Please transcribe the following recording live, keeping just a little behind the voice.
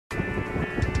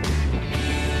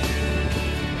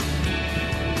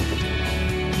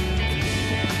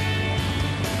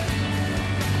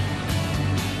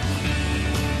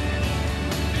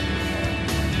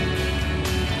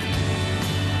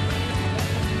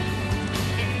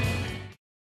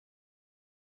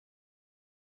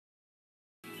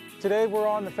Today we're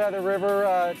on the Feather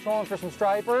River trolling for some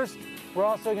stripers. We're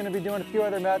also going to be doing a few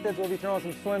other methods. We'll be throwing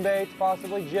some swim baits,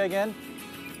 possibly jigging.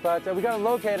 But we got to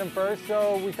locate them first,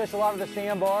 so we fish a lot of the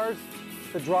sandbars,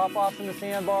 the drop-offs in the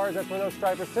sandbars. That's where those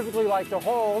stripers typically like to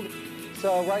hold.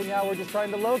 So right now we're just trying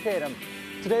to locate them.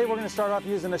 Today we're going to start off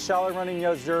using a shallow running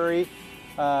Yozuri.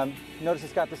 Notice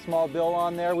it's got the small bill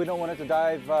on there. We don't want it to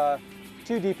dive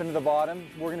too deep into the bottom.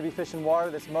 We're going to be fishing water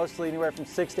that's mostly anywhere from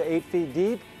 6 to 8 feet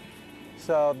deep.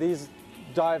 So these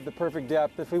dive the perfect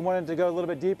depth. If we wanted to go a little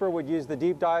bit deeper, we'd use the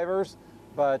deep divers.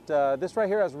 But this right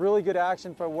here has really good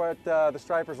action for what the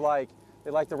stripers like.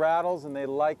 They like the rattles and they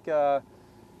like you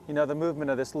know, the movement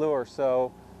of this lure.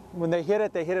 So when they hit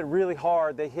it really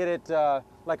hard. They hit it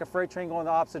like a freight train going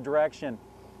the opposite direction.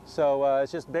 So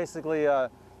it's just basically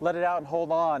let it out and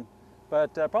hold on.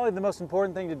 But probably the most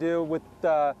important thing to do with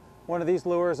one of these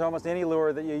lures, almost any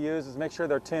lure that you use, is make sure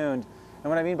they're tuned. And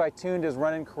what I mean by tuned is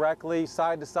running correctly,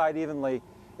 side to side evenly.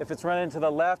 If it's running to the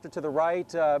left or to the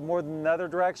right more than the other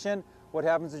direction, what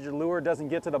happens is your lure doesn't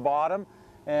get to the bottom.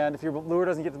 And if your lure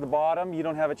doesn't get to the bottom, you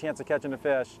don't have a chance of catching a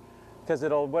fish. Because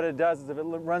what it does is if it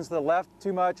runs to the left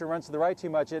too much or runs to the right too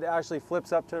much, it actually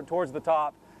flips up towards the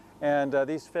top. And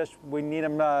these fish, we need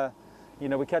them, you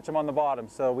know, we catch them on the bottom.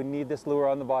 So we need this lure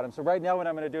on the bottom. So right now what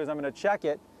I'm going to do is I'm going to check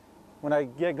it when I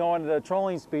get going to the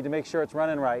trolling speed to make sure it's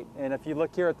running right. And if you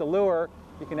look here at the lure,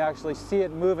 you can actually see it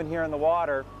moving here in the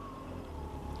water.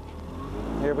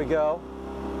 Here we go.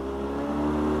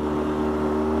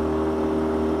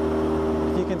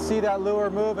 If you can see that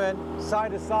lure moving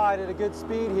side to side at a good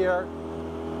speed here.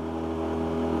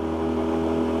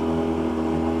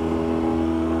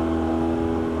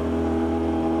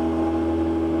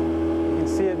 You can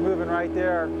see it moving right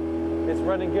there. It's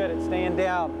running good, it's staying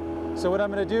down. So what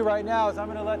I'm going to do right now is I'm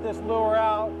going to let this lure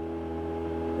out.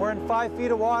 We're in 5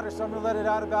 feet of water, so I'm going to let it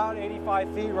out about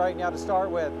 85 feet right now to start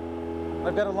with.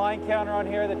 I've got a line counter on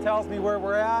here that tells me where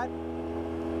we're at.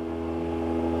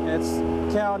 And it's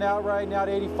counting out right now at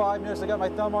 85. Notice I got my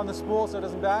thumb on the spool so it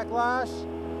doesn't backlash.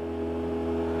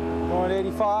 Going to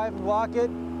 85 and lock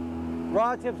it.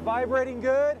 Rod tip's vibrating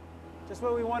good. Just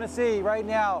what we want to see right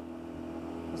now.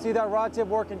 You see that rod tip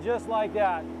working just like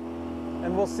that.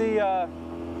 And we'll see if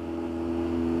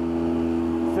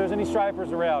there's any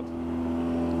stripers around.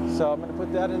 So I'm going to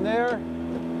put that in there.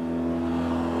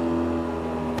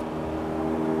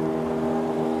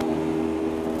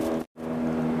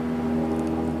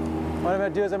 What I'm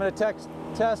going to do is I'm going to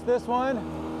test this one.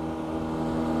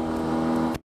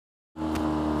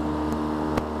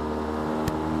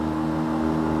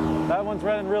 That one's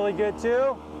running really good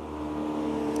too.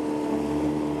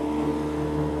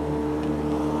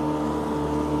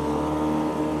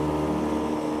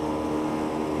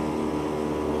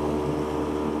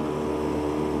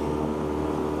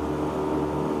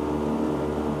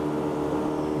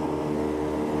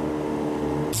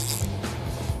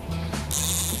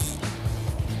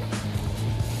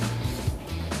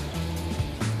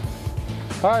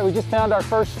 All right, we just found our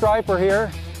first striper here.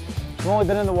 We've only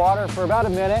been in the water for about a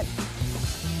minute.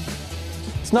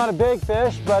 It's not a big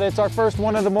fish, but it's our first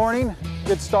one of the morning.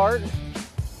 Good start. You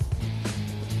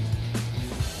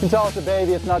can tell it's a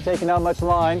baby, it's not taking out much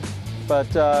line,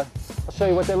 but I'll show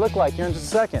you what they look like here in just a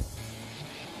second.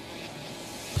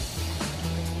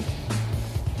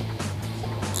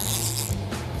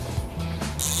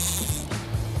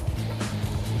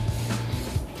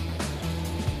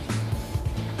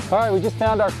 All right, we just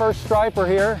found our first striper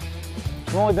here.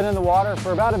 We've only been in the water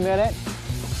for about a minute.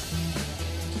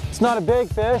 It's not a big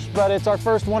fish, but it's our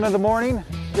first one of the morning.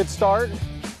 Good start. You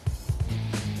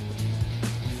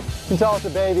can tell it's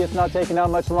a baby, it's not taking out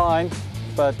much line,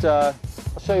 but I'll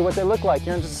show you what they look like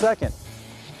here in just a second.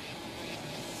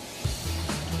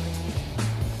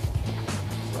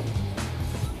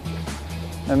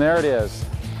 And there it is.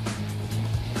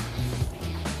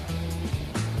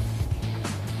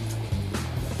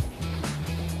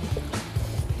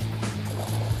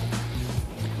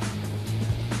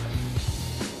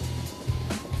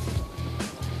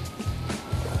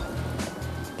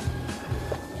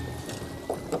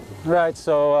 Right,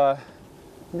 so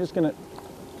I'm just gonna,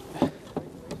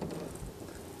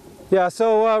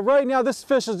 right now this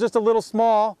fish is just a little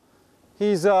small.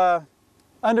 He's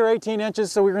under 18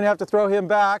 inches, so we're gonna have to throw him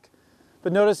back.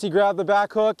 But notice he grabbed the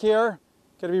back hook here.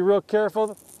 Gotta be real careful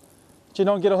that you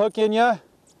don't get a hook in you.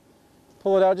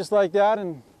 Pull it out just like that,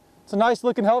 and it's a nice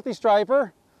looking healthy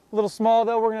striper. A little small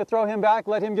though, we're gonna throw him back,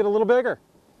 let him get a little bigger.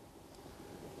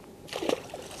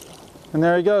 And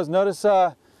there he goes. Notice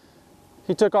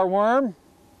he took our worm,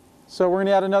 so we're going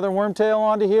to add another worm tail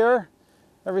onto here.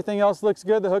 Everything else looks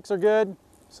good, the hooks are good,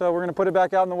 so we're going to put it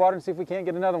back out in the water and see if we can't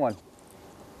get another one.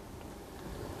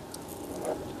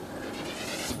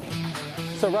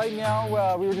 So right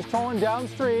now we were just trolling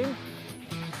downstream,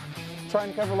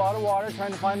 trying to cover a lot of water,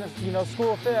 trying to find this,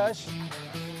 school of fish.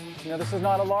 This is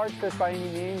not a large fish by any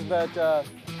means, but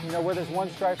where there's one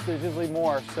stripe, there's usually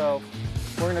more. So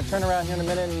we're going to turn around here in a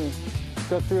minute and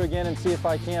go through again and see if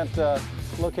I can't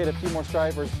locate a few more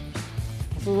stripers.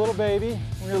 This is a little baby.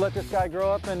 We're going to let this guy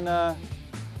grow up and get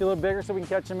a little bigger so we can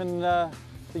catch him in the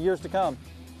years to come.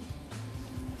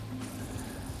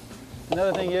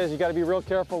 Another thing is you got to be real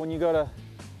careful when you go to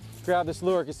grab this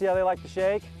lure. You see how they like to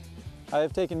shake?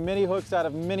 I've taken many hooks out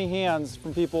of many hands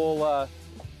from people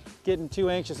getting too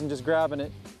anxious and just grabbing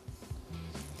it.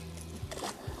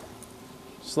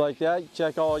 Just like that, you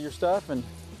check all your stuff and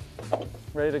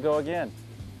ready to go again.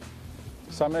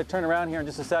 So I'm going to turn around here in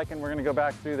just a second. We're going to go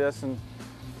back through this and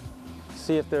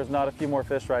see if there's not a few more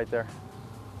fish right there.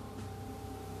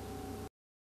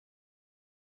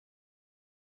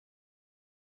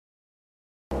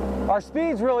 Our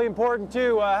speed's really important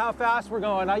too, how fast we're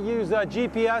going. I use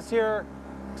GPS here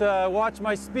to watch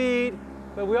my speed,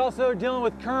 but we also are dealing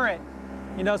with current.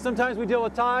 Sometimes we deal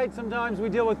with tide, sometimes we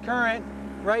deal with current.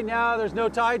 Right now there's no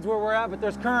tides where we're at, but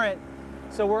there's current.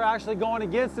 So we're actually going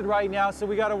against it right now, so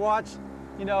we got to watch,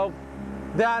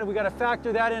 that. We got to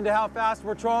factor that into how fast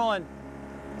we're trolling.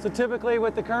 So typically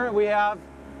with the current we have,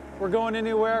 we're going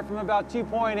anywhere from about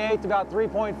 2.8 to about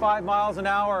 3.5 miles an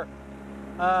hour.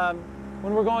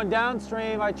 When we're going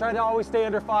downstream, I try to always stay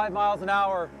under 5 miles an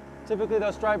hour. Typically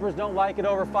those stripers don't like it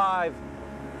over 5,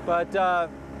 but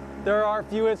there are a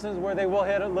few instances where they will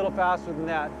hit it a little faster than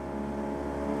that.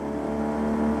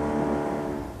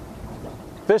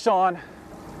 Fish on.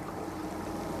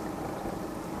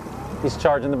 He's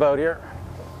charging the boat here.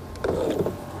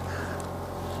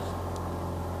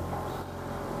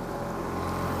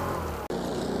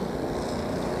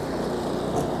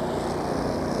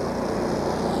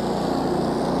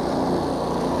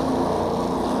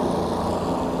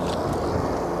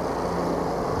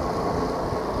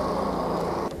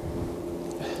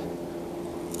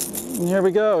 And here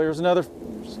we go. Here's another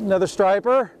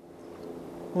striper.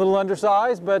 A little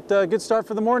undersized, but good start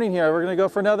for the morning here. We're going to go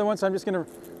for another one, so I'm just going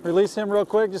to release him real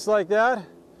quick, just like that.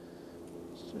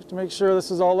 Just to make sure this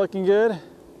is all looking good.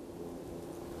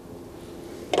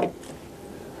 Put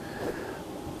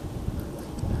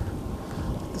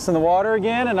this in the water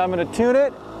again, and I'm going to tune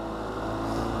it.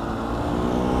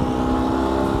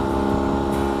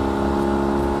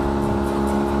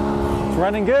 It's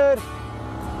running good.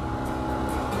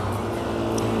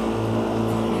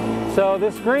 So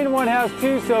this green one has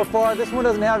 2 so far. This one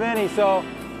doesn't have any, so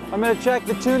I'm going to check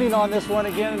the tuning on this one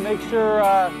again and make sure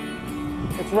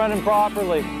it's running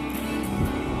properly.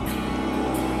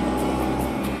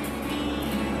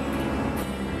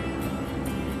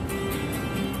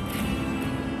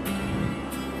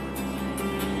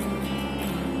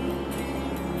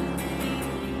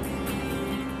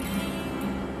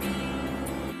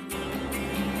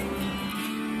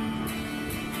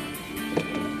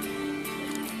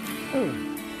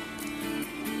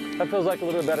 That feels like a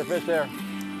little bit better fish there.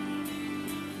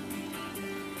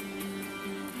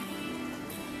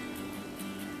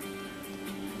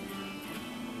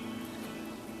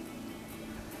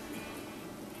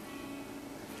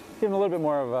 Give him a little bit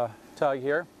more of a tug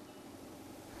here.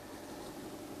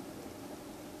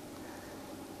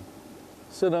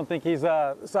 Still don't think he's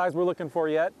the size we're looking for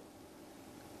yet.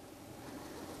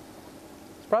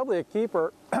 It's probably a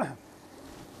keeper.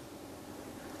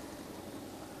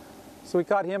 So we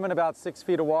caught him in about 6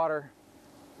 feet of water.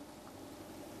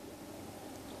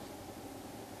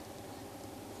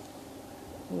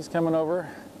 He's coming over.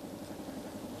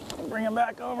 Bring him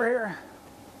back over here.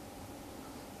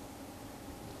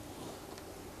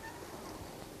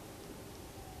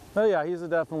 Oh yeah, he's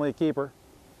definitely a keeper.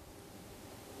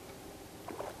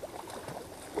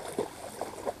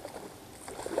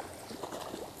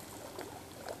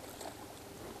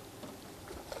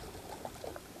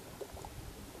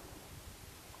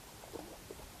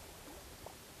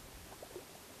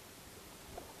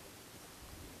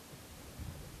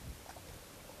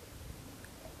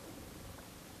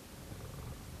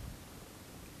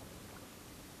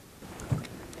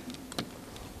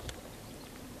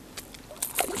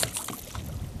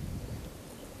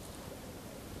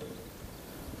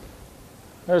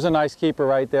 There's a nice keeper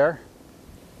right there.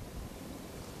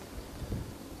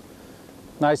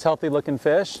 Nice healthy looking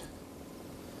fish.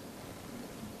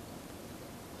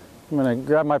 I'm going to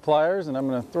grab my pliers and I'm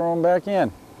going to throw them back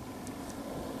in.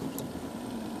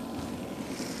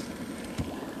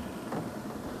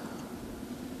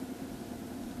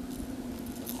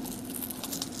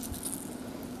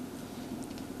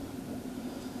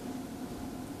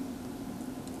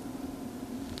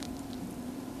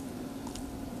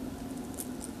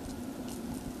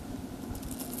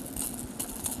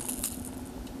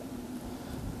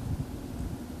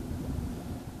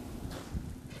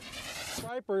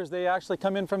 stripers, they actually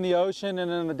come in from the ocean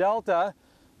and in the delta.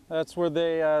 That's where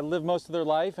they live most of their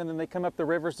life, and then they come up the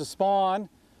rivers to spawn.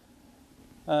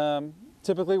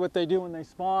 Typically what they do when they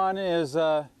spawn is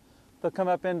they'll come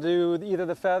up into either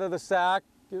the feather, the sac,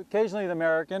 occasionally the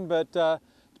American, but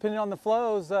depending on the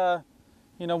flows,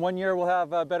 you know, one year we'll have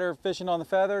better fishing on the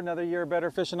feather, another year better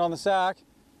fishing on the sac.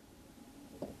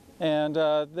 And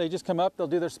they just come up, they'll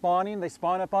do their spawning, they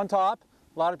spawn up on top.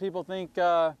 A lot of people think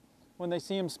when they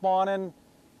see them spawning,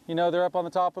 you know, they're up on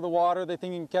the top of the water, they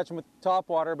think you can catch them with top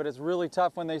water, but it's really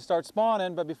tough when they start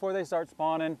spawning. But before they start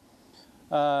spawning,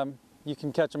 you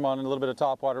can catch them on a little bit of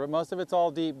top water, but most of it's all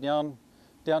deep down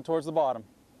towards the bottom.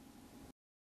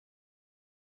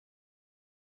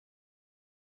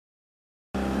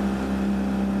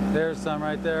 There's some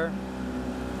right there.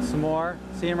 Some more.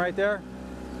 See them right there?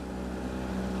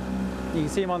 You can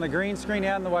see them on the green screen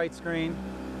and the white screen.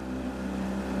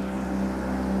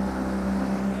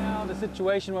 Now the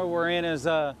situation where we're in is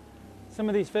some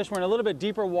of these fish were in a little bit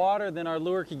deeper water than our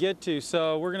lure could get to,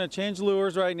 so we're going to change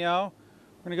lures right now.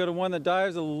 We're going to go to one that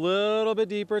dives a little bit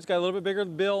deeper. It's got a little bit bigger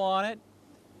bill on it,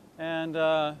 and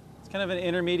it's kind of an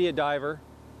intermediate diver,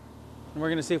 and we're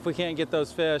going to see if we can't get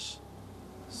those fish.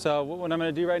 So what I'm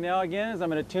going to do right now again is I'm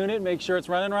going to tune it, make sure it's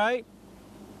running right,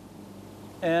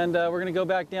 and we're going to go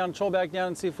back down, troll back down,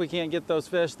 and see if we can't get those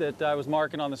fish that I was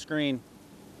marking on the screen.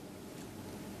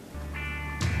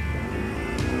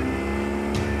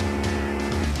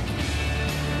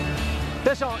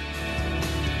 Fish on!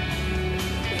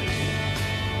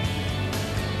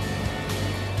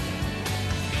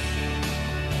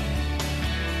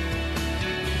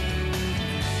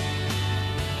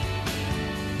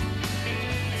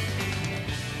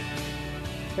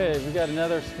 Okay, we got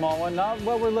another small one. Not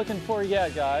what we're looking for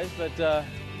yet, guys, but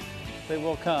they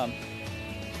will come.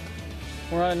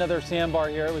 We're on another sandbar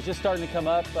here. It was just starting to come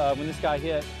up when this guy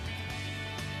hit.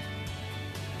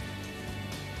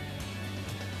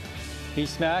 He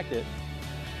smacked it.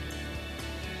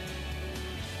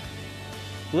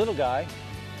 Little guy.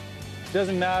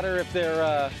 Doesn't matter if they're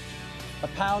a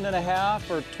pound and a half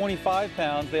or 25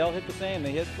 pounds, they all hit the same.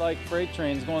 They hit like freight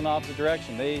trains going the opposite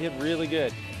direction. They hit really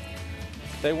good.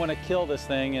 They want to kill this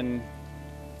thing, and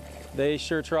they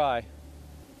sure try.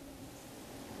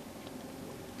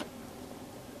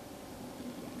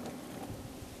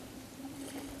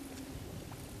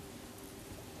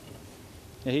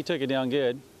 Yeah, he took it down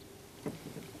good.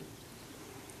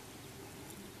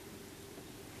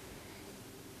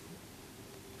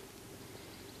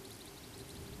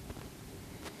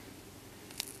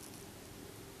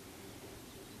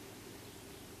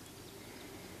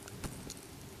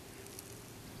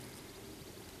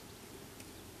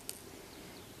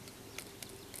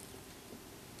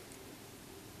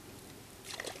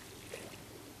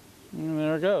 And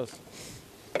there it goes.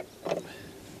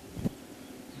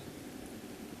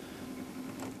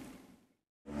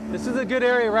 This is a good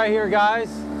area right here,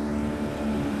 guys.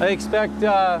 I expect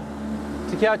to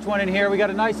catch one in here. We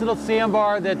got a nice little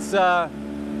sandbar that's gonna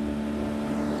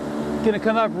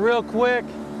come up real quick,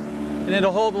 and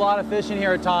it'll hold a lot of fish in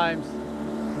here at times.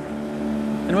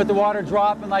 And with the water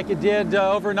dropping like it did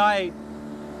overnight,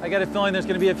 I got a feeling there's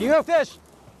gonna be a few fish.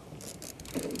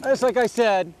 Just like I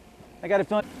said, I got a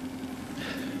feeling.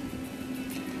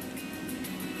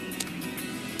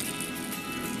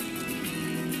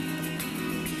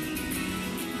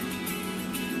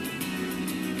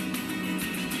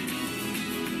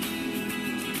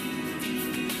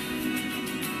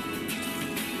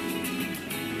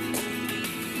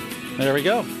 There we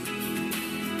go.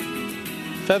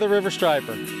 Feather River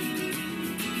Striper.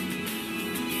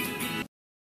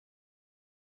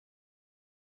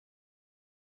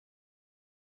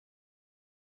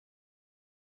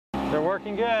 They're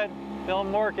working good. Feel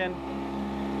them working.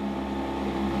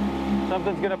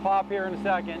 Something's gonna pop here in a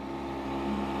second.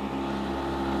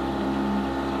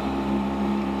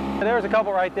 There's a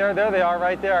couple right there. There they are,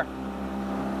 right there.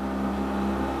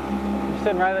 They're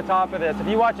sitting right at the top of this. If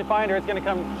you watch it find her, it's gonna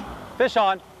come. Fish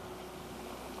on.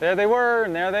 There they were,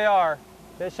 and there they are.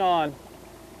 Fish on.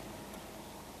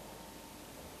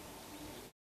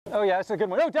 Oh yeah, that's a good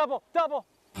one. Oh, double, double.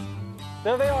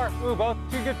 There they are. Ooh, both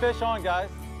two good fish on,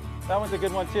 guys. That one's a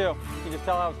good one too. You can just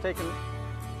tell I was taking.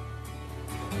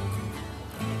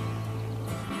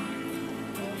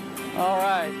 All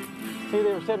right. See,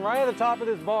 they were sitting right at the top of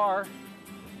this bar.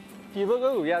 If you look,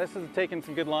 oh yeah, this is taking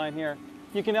some good line here.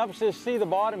 You can actually see the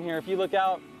bottom here. If you look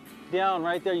out down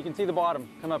right there, you can see the bottom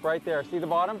come up right there. See the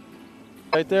bottom?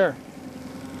 Right there.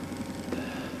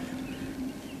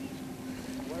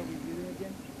 What are we using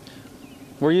again?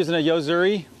 We're using a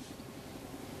Yozuri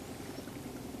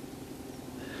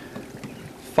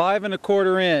 5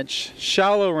 1/4 inch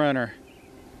shallow runner.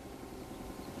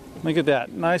 Look at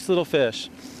that, nice little fish.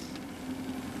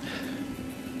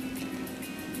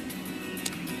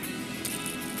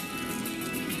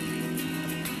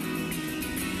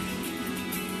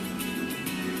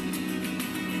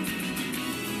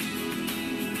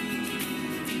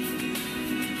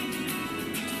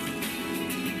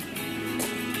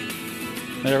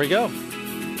 There we go.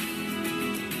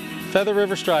 Feather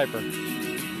River striper.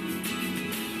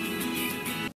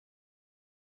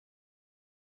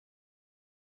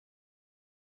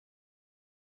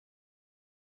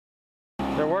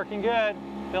 They're working good.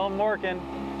 Feel them working.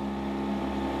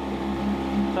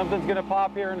 Something's gonna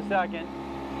pop here in a second.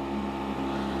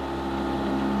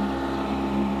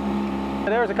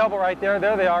 There's a couple right there.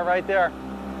 There they are right there.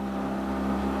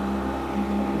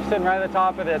 They're sitting right at the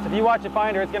top of this. If you watch it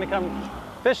find her, it's gonna come.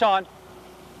 Fish on.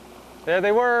 There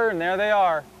they were, and there they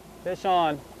are. Fish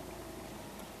on.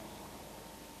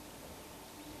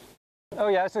 Oh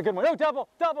yeah, that's a good one. Oh, double,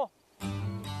 double.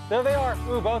 There they are.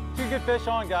 Ooh, both two good fish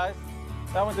on, guys.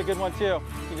 That one's a good one too. You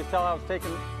can just tell I was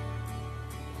taking.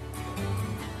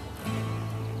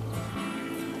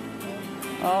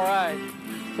 All right.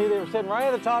 See, they were sitting right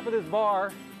at the top of this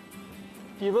bar.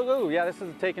 If you look, ooh, yeah, this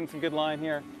is taking some good line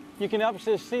here. You can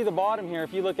actually see the bottom here.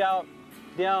 If you look out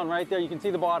down right there, you can see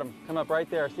the bottom come up right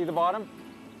there. See the bottom?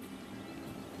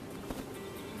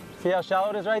 See how shallow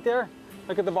it is right there?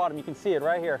 Look at the bottom, you can see it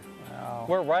right here. Wow.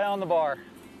 We're right on the bar.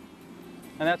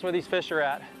 And that's where these fish are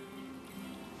at.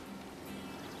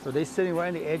 So they're sitting right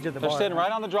on the edge of the bar. They're sitting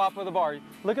right on the drop of the bar.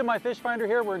 Look at my fish finder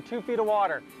here, we're in 2 feet of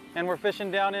water. And we're fishing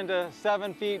down into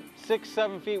 7 feet, 6,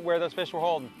 7 feet where those fish were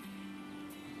holding.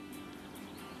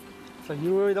 So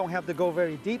you really don't have to go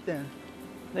very deep then.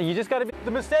 You just got to be.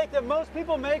 The mistake that most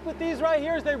people make with these right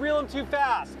here is they reel them too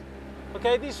fast.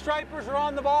 Okay, these stripers are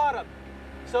on the bottom.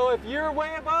 So if you're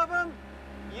way above them,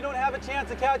 you don't have a chance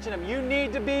of catching them. You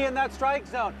need to be in that strike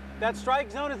zone. That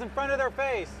strike zone is in front of their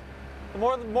face. The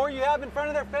more you have in front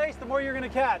of their face, the more you're going to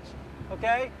catch.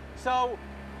 Okay, so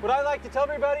what I like to tell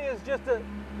everybody is just a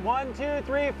 1, 2,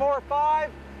 3, 4,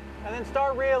 5, and then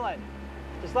start reeling,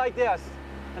 just like this,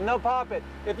 and they'll pop it.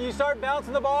 If you start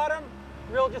bouncing the bottom,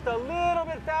 reel just a little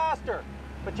bit faster,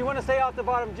 but you want to stay off the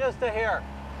bottom just a hair.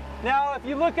 Now, if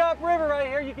you look upriver right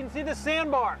here, you can see the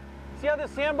sandbar. See how the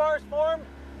sandbar is formed?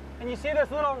 And you see this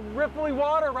little ripply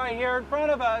water right here in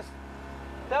front of us.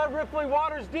 That ripply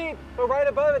water's deep, but right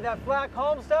above it, that flat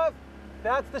calm stuff,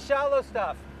 that's the shallow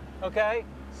stuff, okay?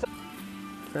 So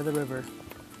Feather River.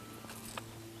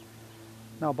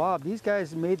 Now, Bob, these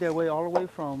guys made their way all the way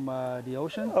from the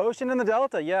ocean? Ocean and the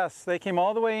Delta, yes. They came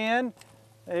all the way in.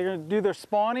 They're going to do their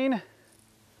spawning.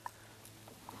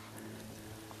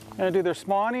 Going to do their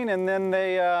spawning, and then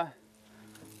they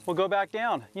will go back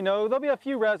down. You know, there'll be a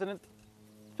few resident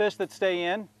fish that stay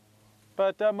in,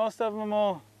 but most of them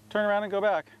will turn around and go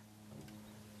back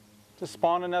to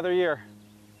spawn another year.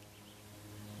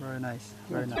 Very nice.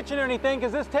 Very nice. Switching or anything,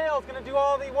 because this tail is going to do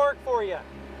all the work for you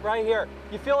right here.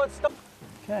 You feel it stop.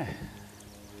 Okay.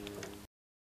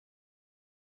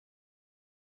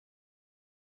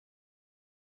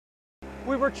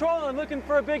 We were trolling looking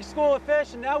for a big school of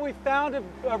fish, and now we found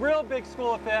a real big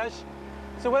school of fish.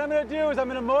 So what I'm going to do is I'm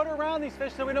going to motor around these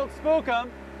fish so we don't spook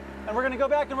them, and we're going to go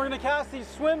back and we're going to cast these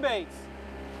swim baits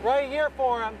right here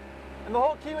for them. And the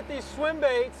whole key with these swim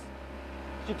baits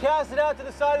is you cast it out to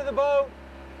the side of the boat,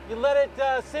 you let it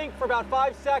sink for about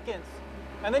 5 seconds,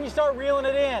 and then you start reeling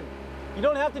it in. You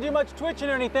don't have to do much twitching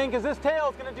or anything, because this tail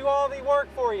is going to do all the work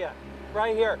for you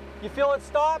right here. You feel it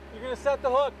stop, you're going to set the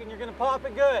hook and you're going to pop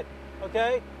it good.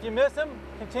 Okay, if you miss them,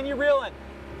 continue reeling.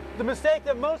 The mistake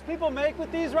that most people make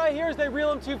with these right here is they reel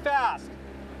them too fast.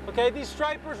 Okay, these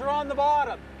stripers are on the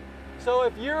bottom. So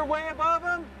if you're way above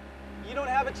them, you don't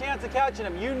have a chance of catching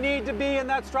them. You need to be in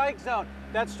that strike zone.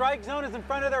 That strike zone is in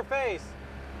front of their face.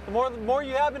 The more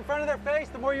you have in front of their face,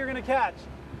 the more you're going to catch.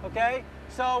 Okay,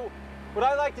 so what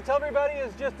I like to tell everybody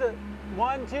is just a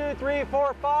 1, 2, 3,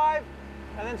 4, 5,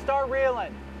 and then start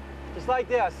reeling, just like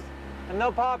this. And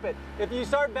they'll pop it. If you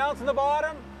start bouncing the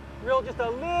bottom, reel just a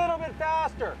little bit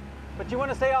faster, but you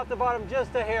want to stay off the bottom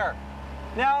just a hair.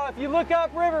 Now, if you look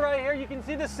upriver right here, you can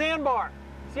see the sandbar.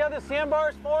 See how the sandbar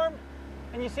is formed?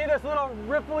 And you see this little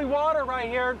ripply water right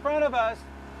here in front of us.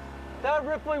 That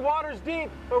ripply water's deep,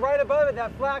 but right above it,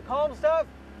 that flat calm stuff,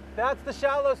 that's the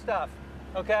shallow stuff,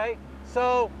 okay?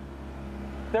 So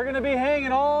they're going to be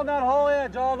hanging all that whole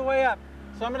edge all the way up.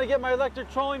 So I'm going to get my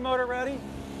electric trolling motor ready.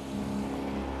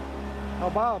 Now,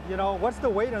 Bob, you know, what's the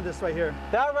weight on this right here?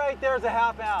 That right there is a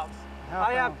 ½ ounce.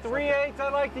 I have 3/8 I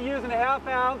like to use in a ½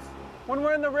 ounce. When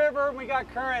we're in the river and we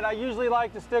got current, I usually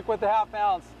like to stick with the ½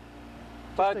 ounce.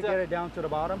 But to get it down to the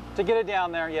bottom? To get it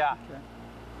down there, yeah. Okay.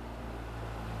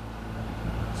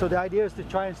 So the idea is to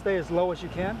try and stay as low as you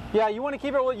can? Yeah, you want to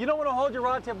keep it, you don't want to hold your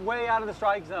rod tip way out of the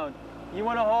strike zone. You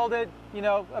want to hold it, you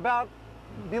know, about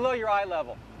below your eye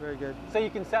level. Very good. So you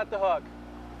can set the hook.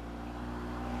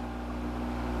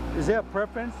 Is there a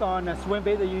preference on a swim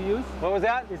bait that you use? What was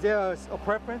that? Is there a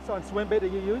preference on swim bait that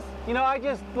you use? You know, I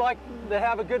just like to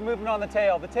have a good movement on the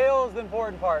tail. The tail is the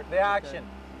important part, the action.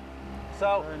 Okay.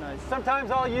 So very nice.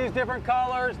 Sometimes I'll use different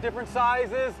colors, different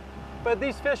sizes, but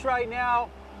these fish right now,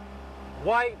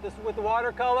 white this with the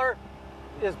watercolor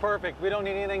is perfect. We don't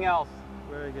need anything else.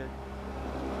 Very good.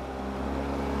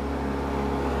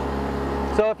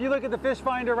 So if you look at the fish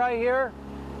finder right here,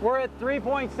 we're at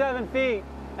 3.7 feet.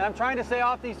 And I'm trying to stay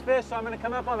off these fish, so I'm going to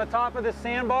come up on the top of this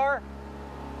sandbar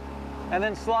and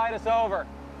then slide us over.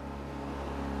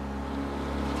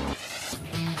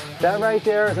 That right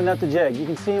there is enough to jig. You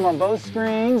can see them on both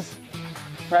screens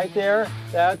right there.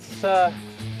 That's a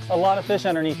lot of fish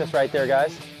underneath us right there,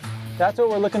 guys. That's what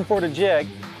we're looking for to jig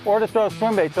or to throw a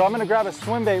swim bait. So I'm going to grab a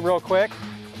swim bait real quick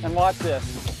and watch this.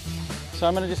 So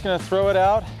I'm just going to throw it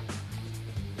out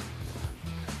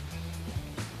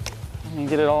and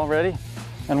get it all ready.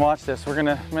 And watch this. I'm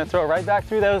gonna throw it right back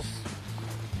through those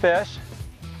fish.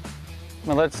 I'm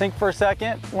gonna let it sink for a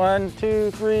second. 1,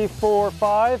 2, 3, 4,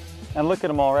 5. And look at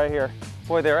them all right here.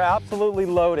 Boy, they're absolutely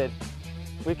loaded.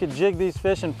 We could jig these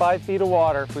fish in 5 feet of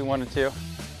water if we wanted to.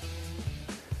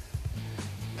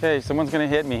 Okay, someone's gonna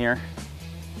hit me here.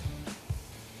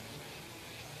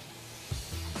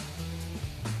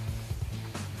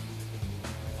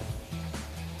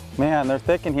 Man, they're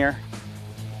thick in here.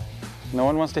 No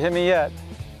one wants to hit me yet.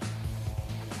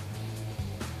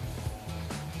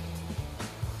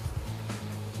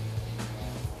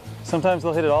 Sometimes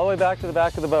they'll hit it all the way back to the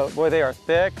back of the boat. Boy, they are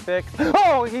thick, thick.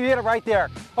 Oh, he hit it right there.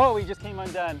 Oh, he just came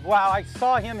undone. Wow, I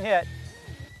saw him hit.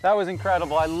 That was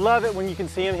incredible. I love it when you can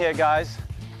see him hit, guys.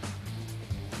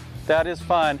 That is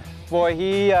fun. Boy,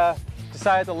 he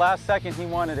decided at the last second he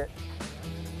wanted it.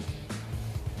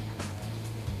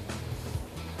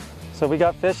 So we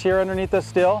got fish here underneath us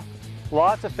still.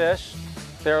 Lots of fish.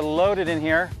 They're loaded in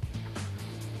here.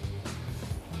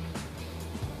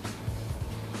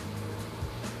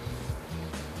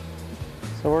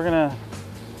 So we're gonna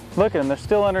look at them. They're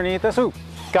still underneath us. Ooh,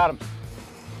 got him.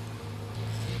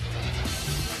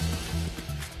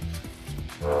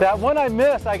 That one I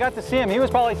missed, I got to see him. He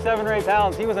was probably 7 or 8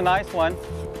 pounds. He was a nice one.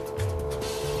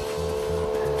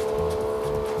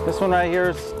 This one right here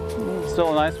is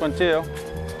still a nice one too.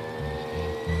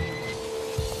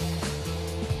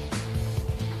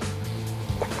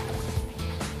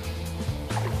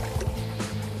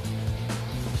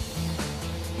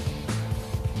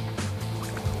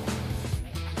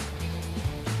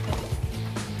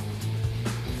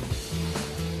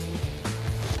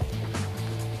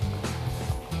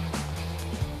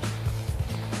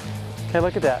 Okay,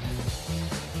 look at that.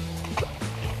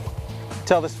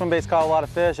 Tell this swim bait's caught a lot of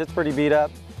fish. It's pretty beat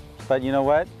up, but you know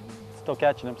what? Still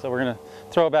catching them, so we're gonna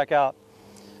throw it back out.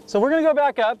 So we're gonna go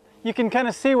back up. You can kind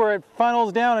of see where it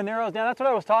funnels down and narrows down. That's what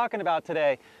I was talking about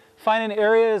today. Finding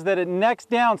areas that it necks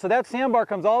down. So that sandbar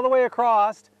comes all the way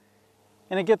across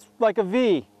and it gets like a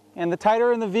V. And the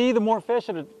tighter in the V, the more fish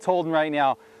it's holding right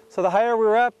now. So the higher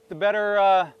we're up, the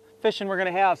better fishing we're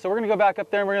gonna have. So we're gonna go back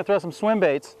up there and we're gonna throw some swim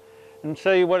baits and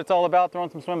show you what it's all about throwing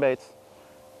some swim baits.